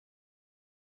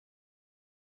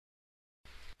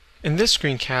In this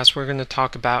screencast, we're going to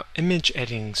talk about image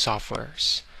editing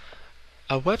softwares.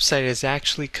 A website is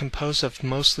actually composed of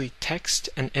mostly text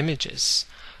and images,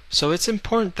 so it's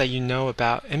important that you know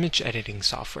about image editing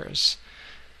softwares.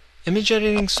 Image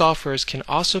editing softwares can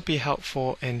also be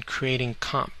helpful in creating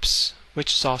comps,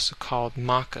 which is also called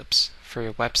mockups for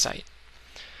your website.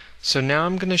 So now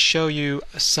I'm going to show you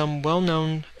some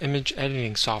well-known image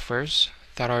editing softwares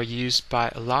that are used by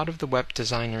a lot of the web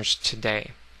designers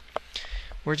today.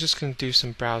 We're just going to do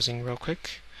some browsing real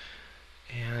quick,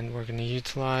 and we're going to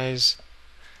utilize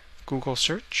Google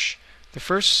search. The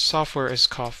first software is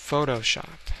called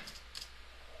Photoshop,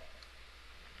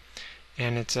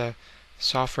 and it's a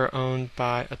software owned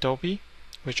by Adobe,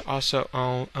 which also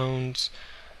owns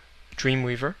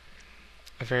Dreamweaver,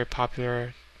 a very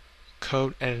popular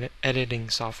code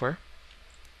editing software.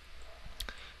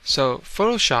 So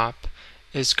Photoshop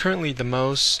is currently the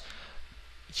most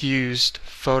used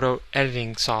photo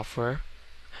editing software.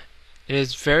 It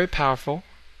is very powerful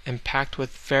and packed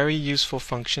with very useful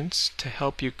functions to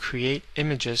help you create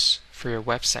images for your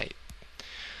website.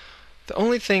 The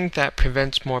only thing that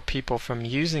prevents more people from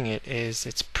using it is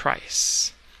its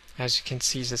price. As you can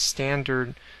see, the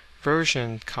standard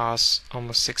version costs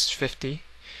almost $650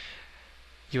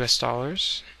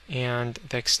 US, and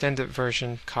the extended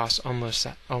version costs almost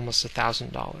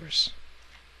 $1,000.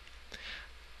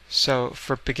 So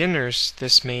for beginners,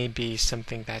 this may be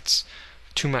something that's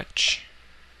too much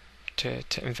to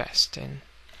invest in.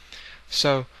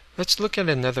 So let's look at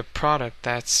another product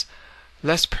that's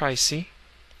less pricey,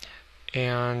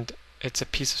 and it's a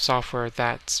piece of software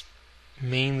that's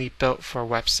mainly built for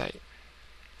website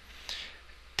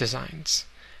designs.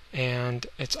 And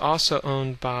it's also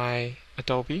owned by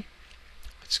Adobe.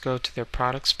 Let's go to their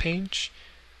products page.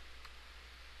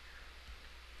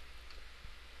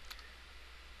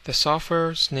 The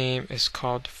software's name is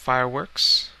called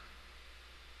Fireworks.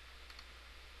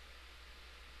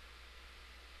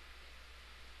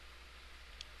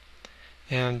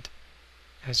 And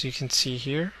as you can see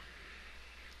here,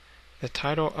 the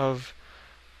title of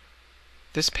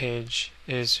this page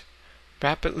is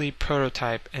Rapidly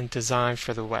Prototype and Design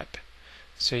for the Web.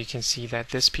 So you can see that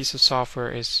this piece of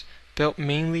software is built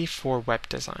mainly for web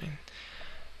design.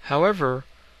 However,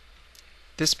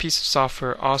 this piece of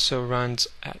software also runs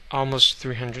at almost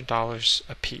 $300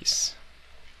 a piece.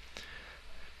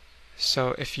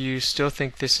 So if you still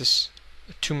think this is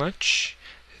too much,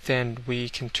 then we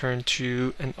can turn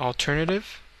to an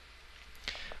alternative,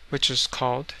 which is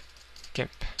called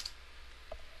GIMP.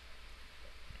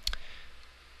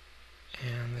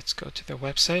 And let's go to their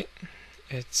website.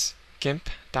 It's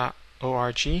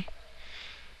gimp.org.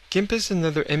 GIMP is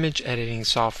another image editing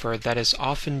software that is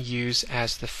often used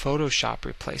as the Photoshop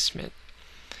replacement.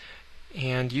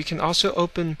 And you can also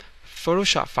open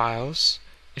Photoshop files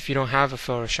if you don't have a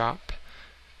Photoshop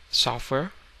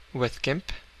software with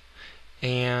GIMP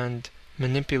and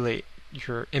manipulate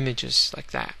your images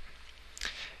like that.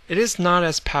 It is not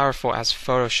as powerful as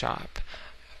Photoshop,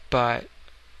 but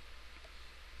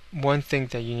one thing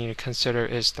that you need to consider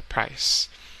is the price.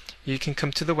 You can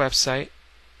come to the website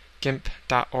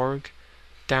gimp.org,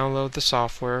 download the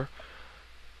software,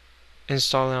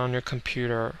 install it on your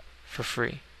computer for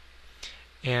free.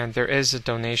 And there is a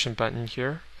donation button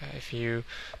here if you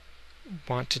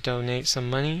want to donate some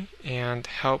money and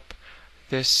help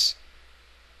this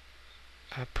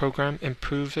program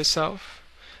improve itself.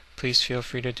 Please feel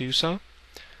free to do so.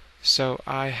 So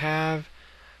I have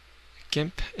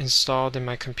GIMP installed in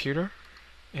my computer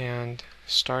and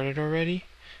started already.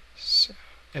 So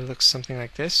it looks something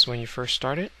like this when you first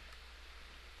start it.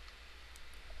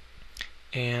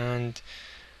 And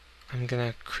I'm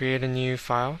going to create a new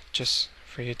file just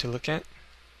for you to look at.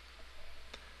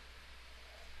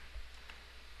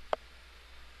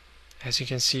 As you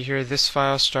can see here, this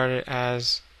file started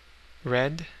as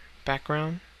red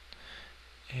background,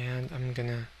 and I'm going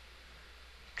to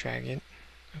drag it.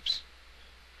 Oops.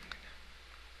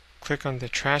 Click on the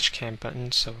trash can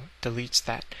button so it deletes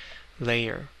that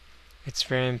layer. It's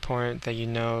very important that you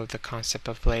know the concept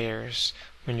of layers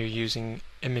when you're using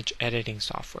image editing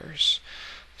softwares.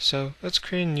 So let's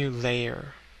create a new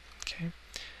layer. Okay,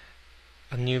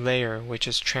 a new layer which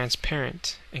is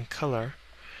transparent in color,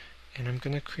 and I'm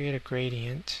going to create a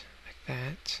gradient like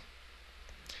that.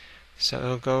 So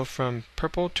it'll go from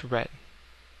purple to red.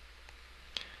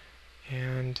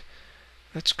 And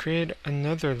let's create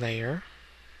another layer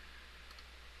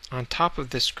on top of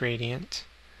this gradient,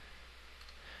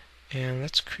 and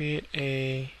let's create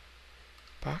a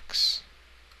box,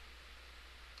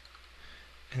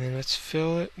 and then let's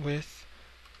fill it with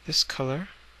this color,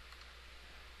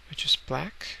 which is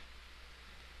black,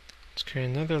 Let's create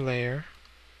another layer,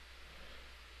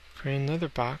 create another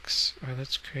box, or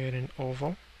let's create an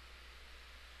oval.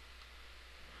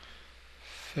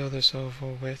 Fill this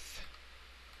oval with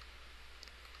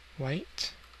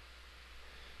white.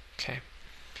 Okay,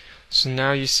 so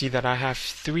now you see that I have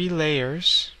 3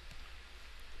 layers.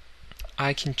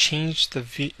 I can change the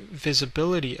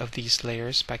visibility of these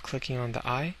layers by clicking on the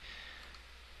eye.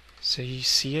 So you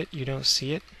see it, you don't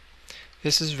see it.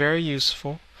 This is very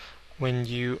useful when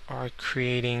you are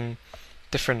creating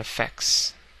different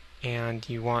effects and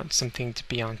you want something to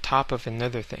be on top of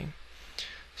another thing.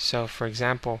 So for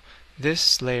example,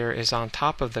 this layer is on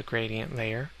top of the gradient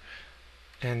layer,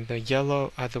 and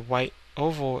the white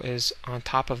oval is on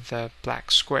top of the black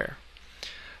square.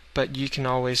 But you can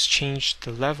always change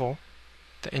the level,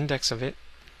 the index of it,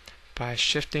 by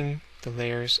shifting the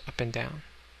layers up and down.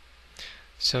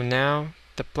 So now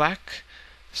the black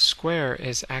square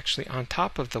is actually on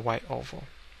top of the white oval.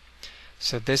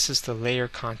 So this is the layer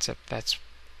concept that's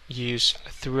used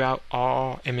throughout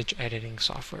all image editing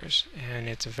softwares, and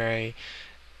it's a very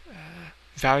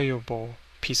valuable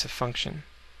piece of function.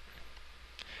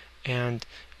 And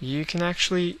you can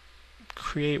actually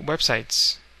create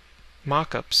websites,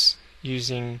 mockups,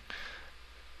 using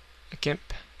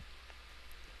GIMP.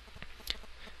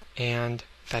 And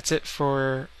that's it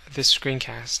for this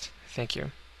screencast. Thank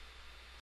you.